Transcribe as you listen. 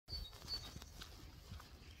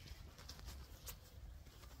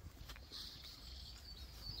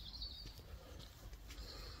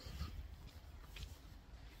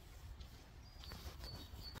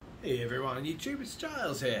Hey everyone on YouTube, it's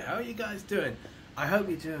Giles here. How are you guys doing? I hope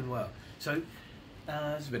you're doing well. So,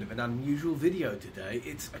 it's a bit of an unusual video today.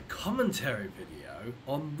 It's a commentary video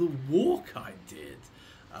on the walk I did.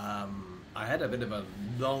 I had a bit of a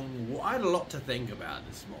long walk. I had a lot to think about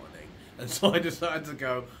this morning, and so I decided to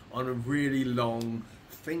go on a really long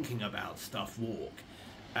thinking about stuff walk.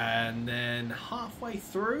 And then halfway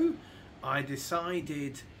through, I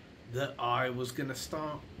decided that I was going to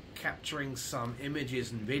start capturing some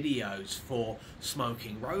images and videos for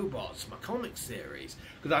Smoking Robots, my comic series,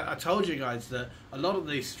 because I told you guys that a lot of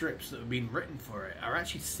these strips that have been written for it are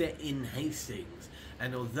actually set in Hastings,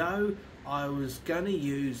 and although I was going to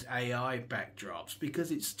use AI backdrops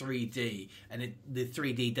because it's 3D and the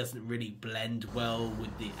 3D doesn't really blend well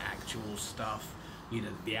with the actual stuff, you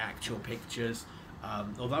know, the actual pictures.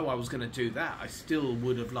 Although I was going to do that, I still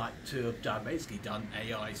would have liked to have basically done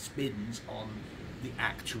AI spins on the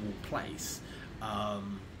actual place.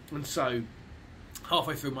 And so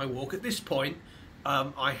halfway through my walk at this point,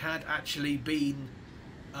 I had actually been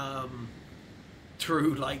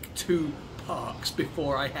through like 2 parks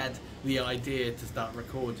before I had the idea to start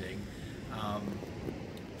recording.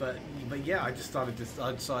 But yeah, I decided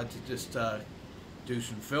to just do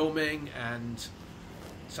some filming and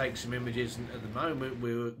take some images, and at the moment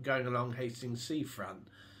we were going along Hastings seafront.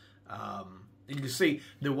 You can see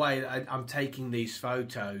the way that I'm taking these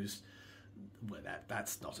photos. Well,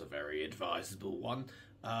 that's not a very advisable one,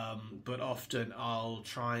 but often I'll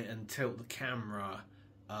try and tilt the camera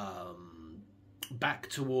back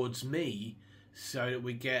towards me so that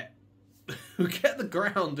we get the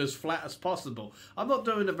ground as flat as possible. I'm not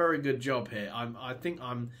doing a very good job here. I think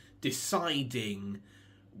I'm deciding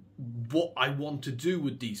what I want to do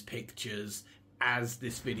with these pictures as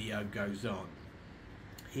this video goes on.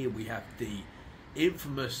 Here we have the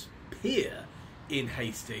infamous pier in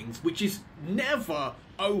Hastings, which is never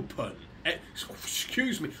open.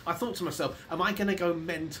 Excuse me, I thought to myself, am I going to go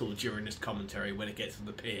mental during this commentary when it gets to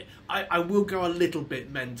the pier? I will go a little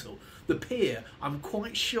bit mental. The pier, I'm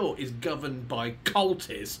quite sure, is governed by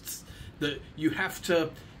cultists, that you have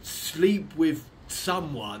to sleep with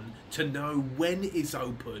someone to know when it's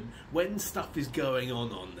open, when stuff is going on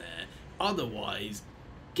there. Otherwise,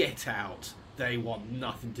 get out. They want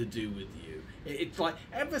nothing to do with you. It's like,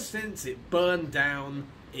 ever since it burned down,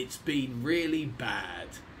 it's been really bad.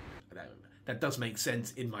 That does make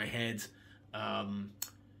sense in my head. I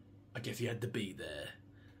guess you had to be there.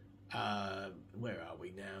 Where are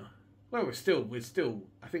we now? Well, we're still,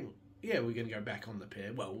 I think, yeah, we're going to go back on the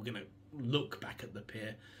pier. Well, we're going to look back at the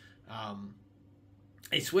pier.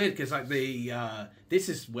 It's weird because like this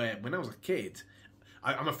is where, when I was a kid,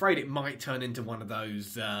 I'm afraid it might turn into one of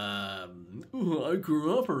those "Ooh, I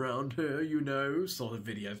grew up around here, you know," sort of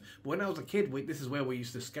videos. But when I was a kid, this is where we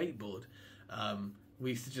used to skateboard. We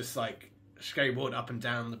used to just like skateboard up and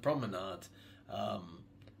down the promenade,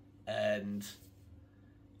 and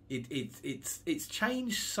it's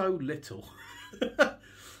changed so little.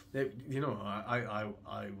 You know, I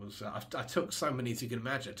took so many, as you can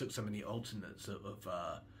imagine, I took so many alternates of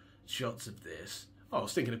shots of this. Oh, I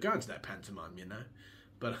was thinking of going to that pantomime, you know,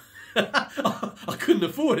 but I couldn't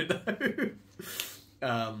afford it though.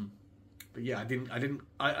 But yeah, I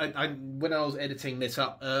when I was editing this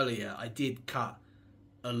up earlier, I did cut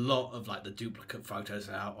a lot of like the duplicate photos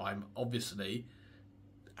out. I'm obviously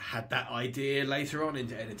had that idea later on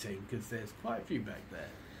into editing because there's quite a few back there.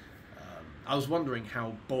 I was wondering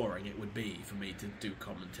how boring it would be for me to do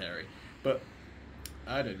commentary, but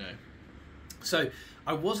I don't know. So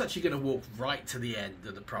I was actually going to walk right to the end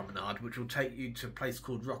of the promenade, which will take you to a place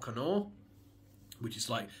called Rock'n'Or, which is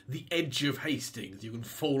like the edge of Hastings. You can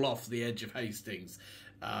fall off the edge of Hastings.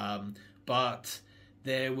 But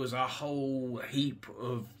there was a whole heap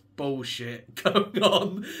of bullshit going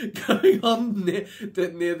on near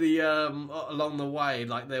the along the way.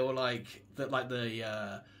 Like they were like that, like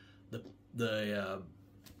the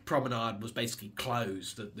promenade was basically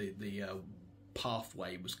closed. That the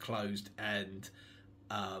pathway was closed, and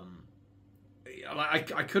I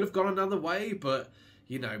could have gone another way, but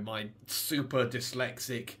you know, my super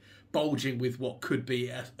dyslexic, bulging with what could be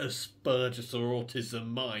Asperger's or autism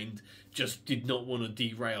mind just did not want to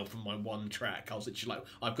derail from my one track. I was literally like,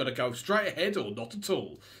 I've got to go straight ahead or not at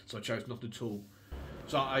all. So I chose not at all.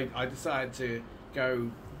 So I decided to go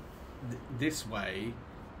this way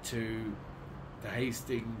to the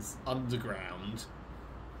Hastings Underground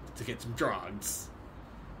to get some drugs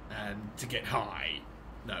and to get high.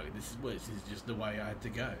 No, this is just the way I had to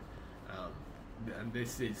go. And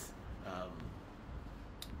this is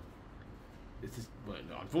well,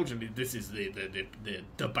 unfortunately, this is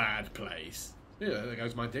the bad place. Yeah, there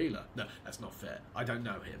goes my dealer. No, that's not fair. I don't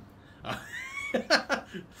know him. But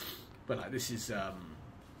like, this is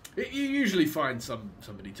you usually find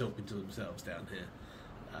somebody talking to themselves down here.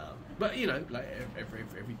 But you know, like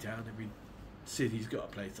every town, every city's got a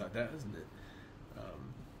place like that, isn't it?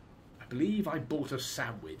 I believe I bought a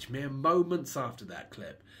sandwich mere moments after that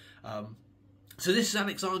clip. So this is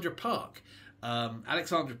Alexandra Park.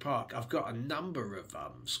 Alexandra Park. I've got a number of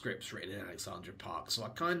scripts written in Alexandra Park, so I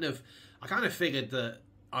kind of figured that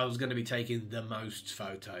I was going to be taking the most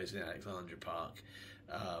photos in Alexandra Park,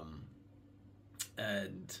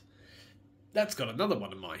 and that's got another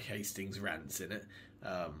one of my Hastings rants in it.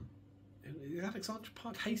 Is Alexandra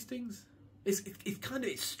Park Hastings?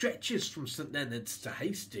 It stretches from St Leonards to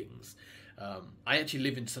Hastings. I actually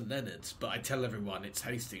live in St Leonards, but I tell everyone it's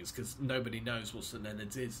Hastings because nobody knows what St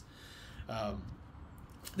Leonards is.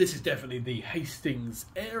 This is definitely the Hastings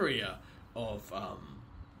area of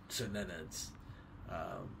St Leonards.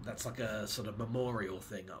 That's like a sort of memorial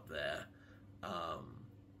thing up there.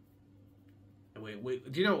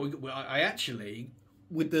 Do you know? I actually,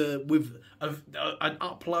 with an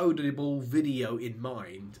uploadable video in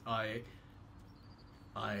mind, I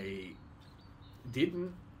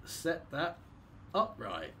didn't set that up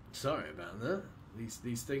right. Sorry about that.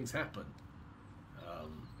 These things happen.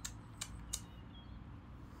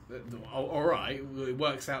 All right, it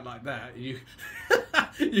works out like that. You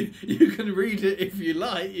you can read it if you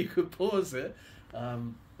like. You can pause it.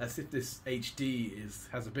 That's if this HD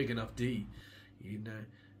has a big enough D, you know.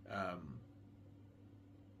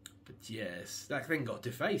 But yes, that thing got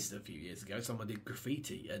defaced a few years ago. Someone did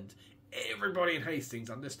graffiti, and everybody in Hastings,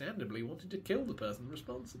 understandably, wanted to kill the person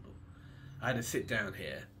responsible. I had to sit down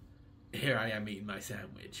here. Here I am eating my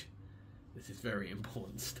sandwich. This is very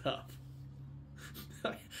important stuff.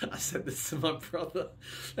 I sent this to my brother,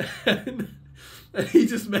 and he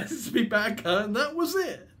just messaged me back, and that was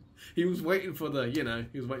it. He was waiting for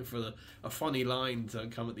a funny line to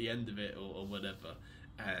come at the end of it or whatever,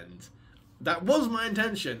 and that was my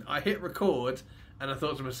intention. I hit record, and I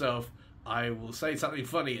thought to myself, I will say something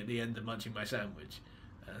funny at the end of munching my sandwich,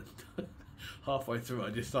 and halfway through I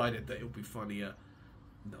decided that it would be funnier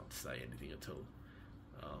not to say anything at all.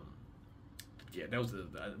 Yeah, there was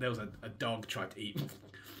a dog tried to eat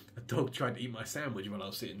my sandwich while I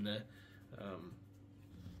was sitting there.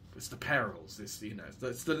 It's the perils. It's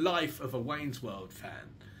the life of a Wayne's World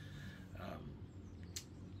fan.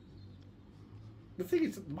 The thing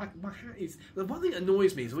is, my hat is the one thing that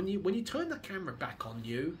annoys me is when you turn the camera back on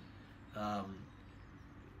you,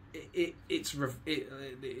 it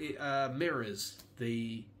mirrors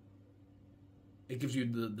the. It gives you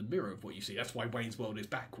the mirror of what you see. That's why Wayne's World is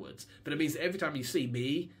backwards. But it means that every time you see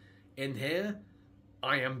me in here,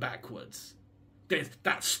 I am backwards. There's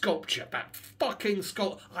that sculpture, that fucking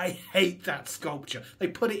sculpture. I hate that sculpture. They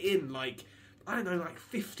put it in like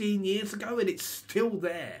 15 years ago, and it's still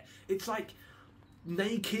there. It's like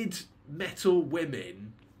naked metal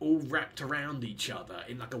women all wrapped around each other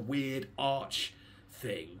in like a weird arch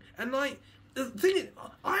thing. And like, the thing is,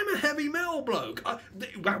 I'm a heavy metal bloke.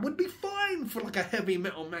 That would be fine for like a heavy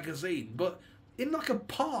metal magazine, but in like a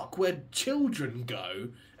park where children go,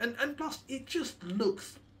 and plus it just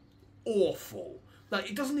looks awful. Like,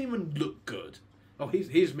 it doesn't even look good. Oh,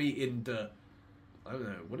 here's me in the, I don't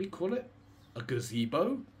know, what do you call it? A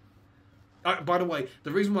gazebo? By the way,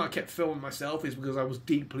 the reason why I kept filming myself is because I was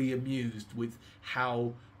deeply amused with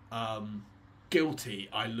how guilty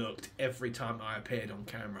I looked every time I appeared on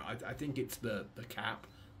camera. I think it's the cap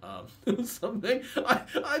something.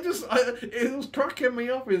 It was cracking me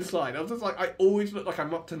up inside. I was just like, I always look like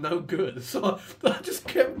I'm up to no good, so I just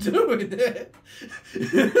kept doing it.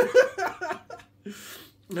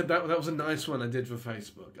 That was a nice one I did for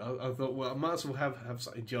Facebook. I thought, well, I might as well have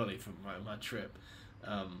something jolly for my trip.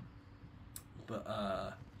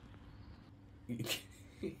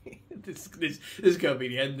 This is going to be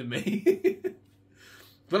the end of me.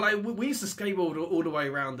 But like, we used to skateboard all the way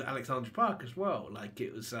around Alexandra Park as well. Like,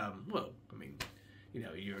 it was, well, I mean, you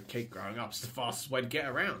know, you're a kid growing up, it's the fastest way to get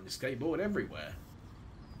around. You skateboard everywhere.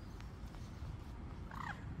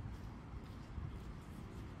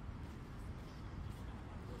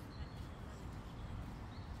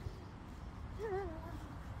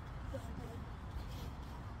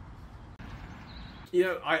 You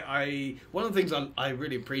know, I one of the things I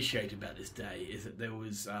really appreciate about this day is that there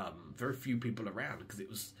was very few people around, because it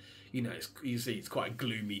was, you know, you see it's quite a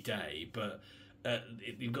gloomy day, but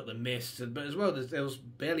you've got the mist, but as well there was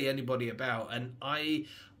barely anybody about, and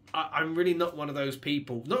I'm really not one of those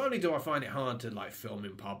people. Not only do I find it hard to like film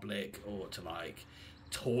in public or to like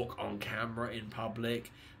talk on camera in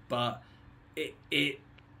public, but I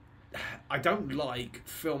don't like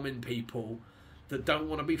filming people that don't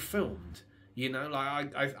want to be filmed. You know,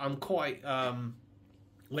 like I'm quite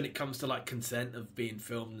when it comes to like consent of being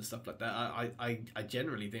filmed and stuff like that. I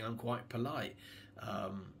generally think I'm quite polite,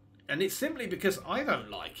 and it's simply because I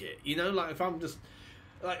don't like it. You know, like if I'm just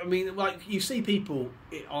like, I mean, like you see people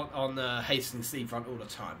on Hastings seafront all the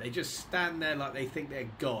time. They just stand there like they think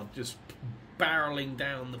they're God, just barreling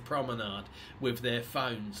down the promenade with their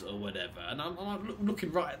phones or whatever, and I'm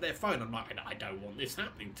looking right at their phone. I'm like, I don't want this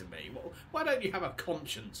happening to me. Well, why don't you have a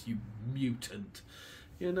conscience, you mutant?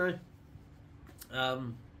 You know.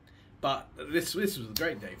 But this was a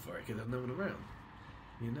great day for it because there's no one around.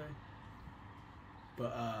 You know.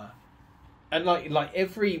 But and like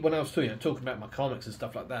every when I was talking about my comics and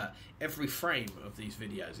stuff like that, every frame of these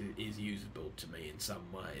videos is usable to me in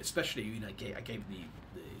some way. Especially, you know, I gave the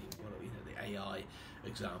AI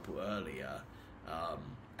example earlier,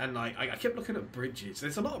 and like I kept looking at bridges.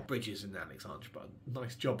 There's a lot of bridges in Alexandra, but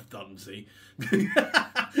nice job done, see.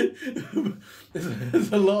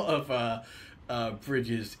 there's a lot of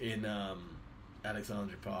bridges in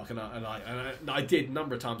Alexandra Park, and I did a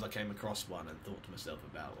number of times. I came across one and thought to myself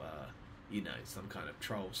about you know, some kind of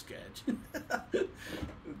troll sketch.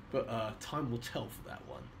 But time will tell for that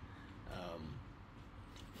one.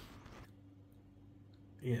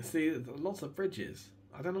 Yeah, see, lots of bridges.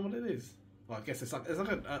 I don't know what it is. Well, I guess it's like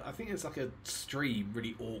I think it's like a stream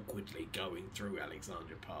really awkwardly going through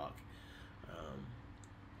Alexandra Park.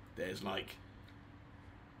 There's like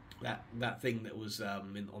that thing that was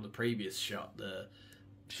on the previous shot, the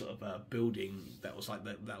sort of building that was like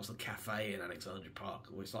that was the cafe in Alexandra Park.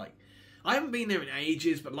 It was like, I haven't been there in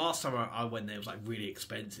ages, but last time I went there it was like really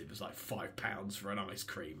expensive. It was like £5 for an ice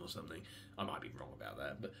cream or something. I might be wrong about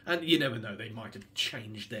that, but and you never know, they might have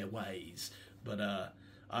changed their ways. But I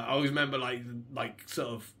always remember like sort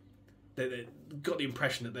of they got the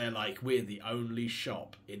impression that they're like, we're the only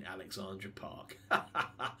shop in Alexandra Park.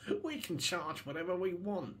 We can charge whatever we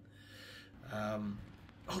want.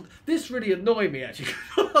 This really annoyed me actually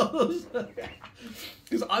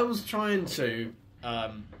because I was trying to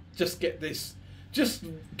just get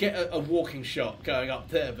a walking shot going up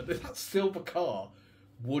there, but that silver car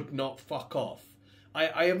would not fuck off.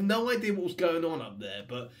 I have no idea what was going on up there,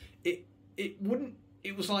 but it wouldn't.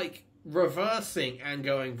 It was like reversing and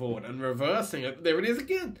going forward and reversing. There it is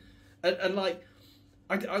again, and like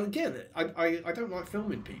I don't like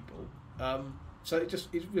filming people, so it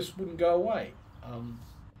just wouldn't go away.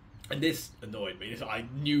 And this annoyed me. I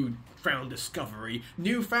newfound discovery,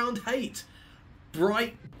 newfound hate.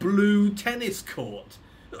 Bright blue tennis court.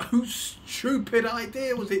 Whose stupid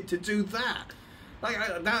idea was it to do that? Like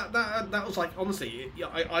that was like, honestly,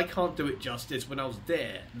 I can't do it justice. When I was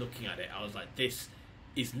there looking at it, I was like, this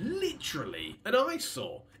is literally an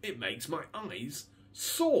eyesore. It makes my eyes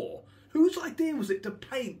sore. Whose idea was it to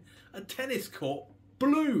paint a tennis court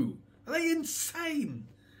blue? Are they insane?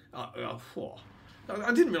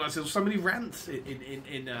 I didn't realise there were so many rants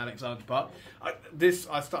in Alexandra Park. I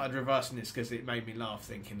started reversing this because it made me laugh,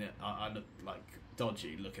 thinking that I looked like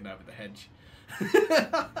dodgy looking over the hedge.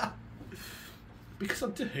 Because I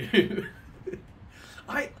do.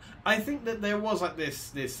 I think that there was like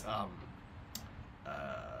this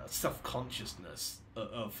self-consciousness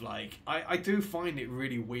of like, I do find it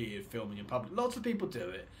really weird filming in public. Lots of people do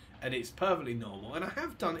it, and it's perfectly normal, and I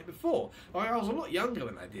have done it before. I was a lot younger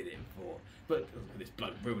when I did it before, but this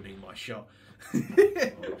bloke ruining my shot.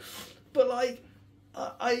 But like,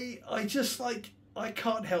 I just like, I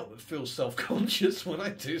can't help but feel self-conscious when I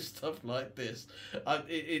do stuff like this.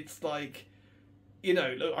 It's like, you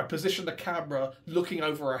know, look, I position the camera looking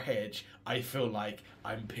over a hedge. I feel like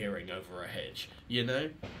I'm peering over a hedge, you know?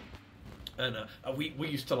 And we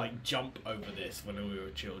used to like jump over this when we were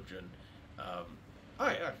children.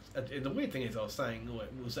 The weird thing is, I was saying,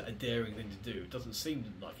 was that a daring thing to do? It doesn't seem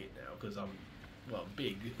like it now because I'm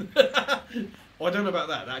big. Well, I don't know about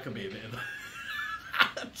that. That could be a bit of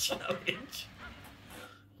a challenge.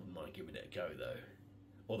 I might give it a go though.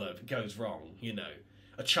 Although if it goes wrong, you know,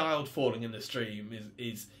 a child falling in the stream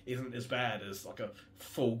isn't as bad as like a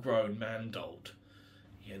full-grown man dolled,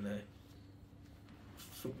 you know.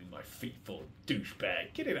 With my feet full,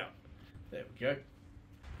 douchebag. Get it up. There we go.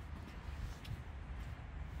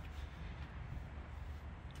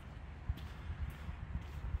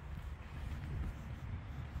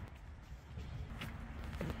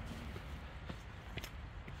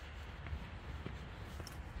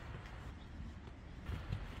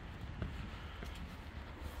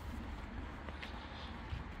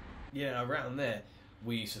 Yeah, around there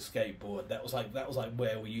we used to skateboard. That was like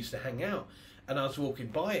where we used to hang out. And I was walking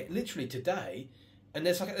by it literally today, and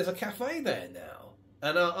there's a cafe there now.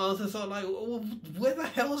 And I was just like, well, where the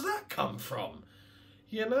hell has that come from?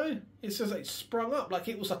 You know? It's just like sprung up like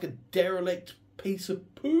it was like a derelict piece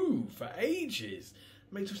of poo for ages.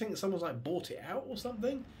 Makes you think someone's like bought it out or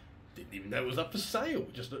something. Didn't even know it was up for sale.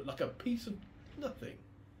 It just looked like a piece of nothing.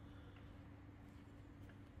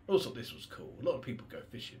 I also thought this was cool. A lot of people go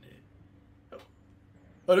fishing here.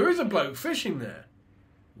 Oh, there is a bloke fishing there.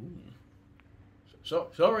 Ooh.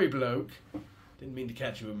 Sorry, bloke. Didn't mean to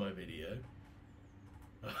catch you in my video.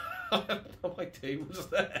 My team was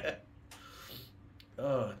there.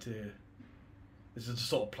 Oh dear. This is the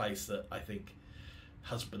sort of place that I think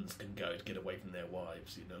husbands can go to get away from their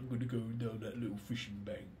wives. You know, I'm going to go down that little fishing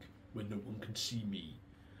bank where no one can see me.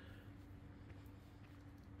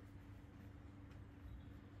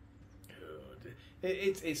 Oh,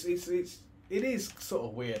 it is sort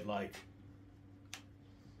of weird, like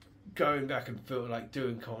going back and feel like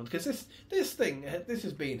doing comments, because this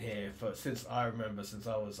has been here since I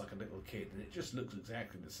was like a little kid, and it just looks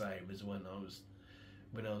exactly the same as when I was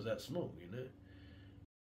that small, you know.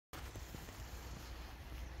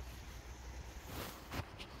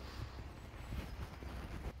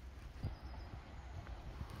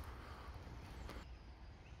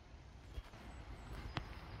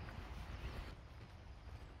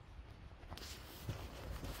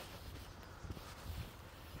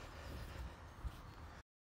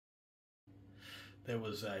 There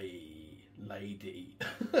was a lady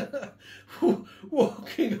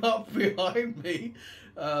walking up behind me.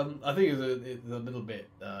 I think it's a little bit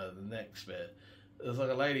the next bit. There's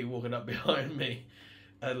like a lady walking up behind me,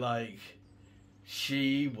 and like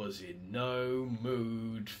she was in no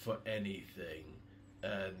mood for anything,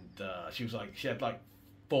 and she had like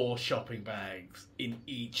 4 shopping bags in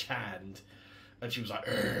each hand, and she was like,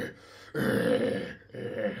 and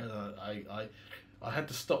I had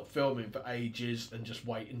to stop filming for ages and just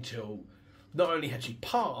wait until not only had she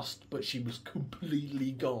passed, but she was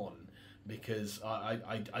completely gone, because I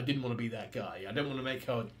didn't want to be that guy. I didn't want to make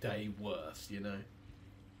her day worse, you know.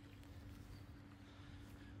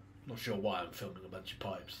 Not sure why I'm filming a bunch of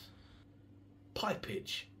pipes.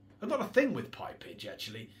 Pipage. I've got a thing with pipage,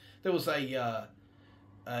 actually. There was a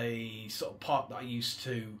sort of park that I used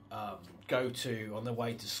to go to on the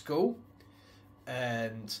way to school,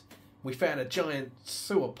 and we found a giant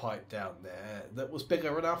sewer pipe down there that was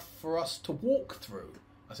bigger enough for us to walk through.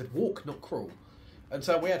 I said walk, not crawl. And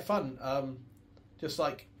so we had fun, just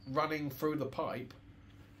like running through the pipe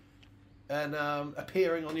and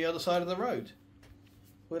appearing on the other side of the road.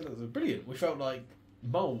 Well, it was brilliant. We felt like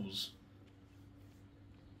moles.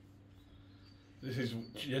 This is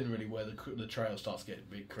generally where the trail starts getting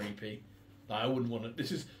a bit creepy. I wouldn't want to.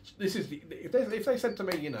 This is if they said to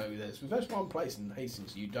me, you know, there's one place in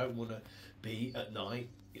Hastings you don't want to be at night,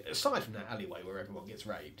 aside from that alleyway where everyone gets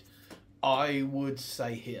raped, I would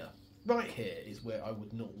say here, right here is where I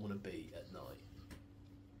would not want to be at night.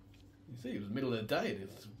 You see, it was the middle of the day and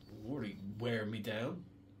it's already wearing me down.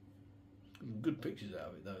 Good pictures out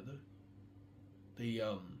of it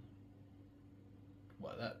though.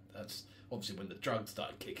 Well, that's obviously when the drugs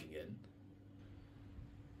started kicking in.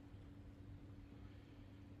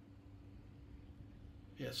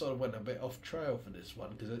 Yeah, sort of went a bit off trail for this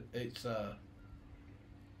one, because it's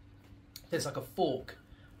there's like a fork.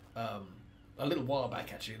 A little while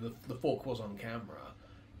back, actually, the fork was on camera,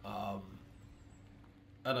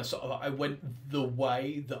 and I went the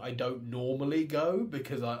way that I don't normally go,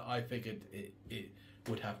 because I figured it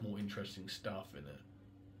would have more interesting stuff in it.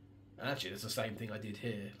 And actually, it's the same thing I did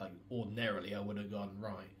here. Like ordinarily, I would have gone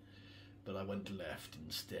right, but I went left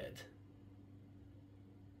instead.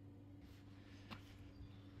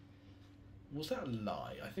 Was that a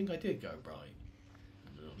lie? I think I did go right.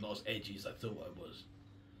 Not as edgy as I thought I was.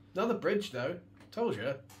 Another bridge, though. Told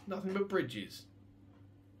you, nothing but bridges.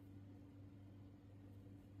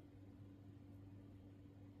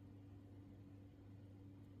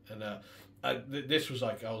 And this was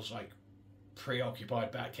like, I was like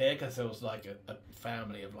preoccupied back here, because there was like a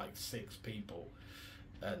family of like 6 people,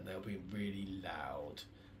 and they'll be really loud.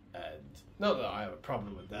 And not that I have a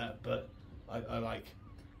problem with that, but I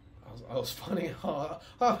was finding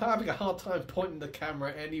I'm having a hard time pointing the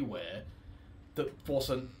camera anywhere that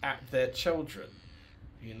wasn't at their children.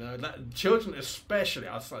 You know, children especially.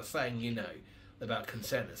 I was like saying, you know, about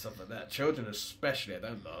consent and stuff like that. Children especially, I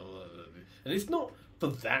don't know. And it's not for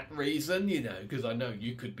that reason, you know, because I know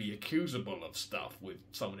you could be accusable of stuff with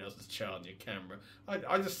someone else's child on your camera.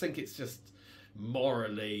 I just think it's just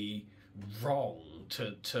morally wrong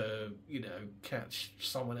to you know, catch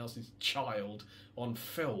someone else's child on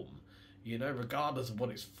film, you know, regardless of what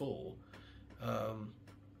it's for.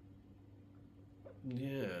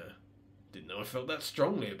 Yeah, didn't know I felt that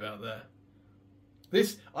strongly about that.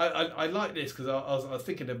 This I like this because I was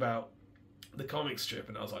thinking about the comic strip,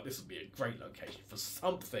 and I was like, this would be a great location for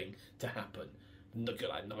something to happen. Look at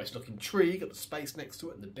that nice looking tree, got the space next to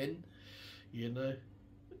it and the bin. You know,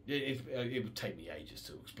 it would take me ages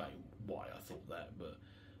to explain why I thought that, but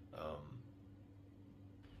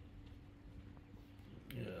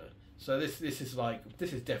yeah. So this is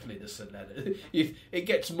definitely the St Leonard. It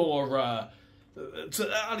gets more. So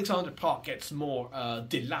Alexandra Park gets more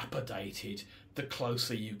dilapidated the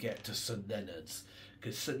closer you get to St Leonard's,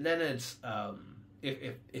 because St Leonard's,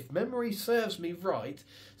 if memory serves me right,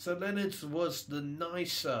 St Leonard's was the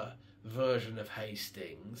nicer version of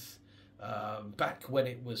Hastings back when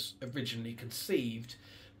it was originally conceived,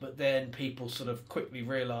 but then people sort of quickly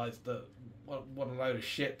realised that what a load of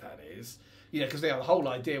shit that is. You know, because the whole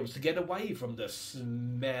idea was to get away from the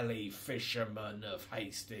smelly fishermen of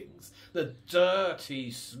Hastings. The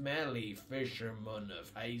dirty, smelly fishermen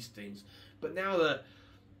of Hastings. But now that,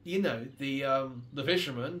 you know, the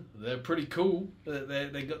fishermen, they're pretty cool.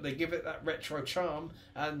 They give it that retro charm,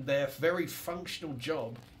 and their very functional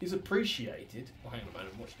job is appreciated. Oh, hang on a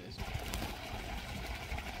minute, watch this.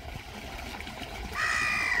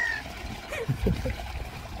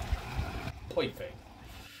 Point thing.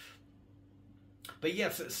 But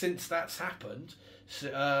yes, since that's happened,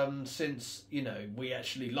 since, you know, we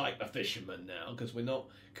actually like the fishermen now, because we're not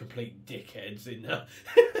complete dickheads in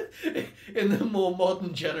in the more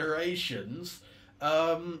modern generations,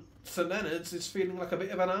 St Leonard's is feeling like a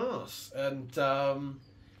bit of an arse, and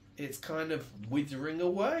it's kind of withering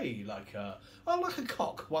away like a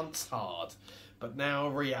cock once hard, but now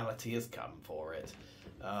reality has come for it.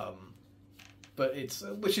 But it's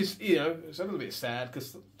which is, you know, it's a little bit sad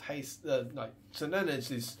because like St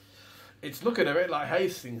Leonard's it's looking a bit like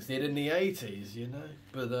Hastings did in the 80s, you know.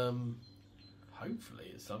 But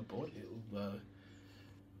hopefully at some point it'll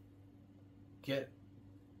get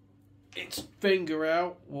its finger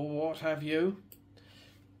out or what have you.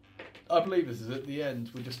 I believe this is at the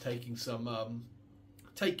end. We're just taking some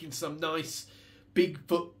nice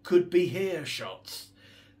Bigfoot could be here shots,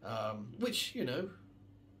 which, you know,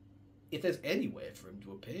 if there's anywhere for him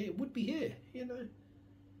to appear, it would be here, you know.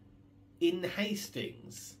 In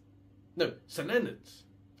Hastings. No, St Leonard's.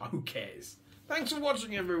 Oh, who cares? Thanks for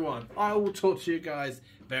watching, everyone. I will talk to you guys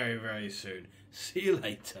very, very soon. See you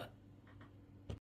later.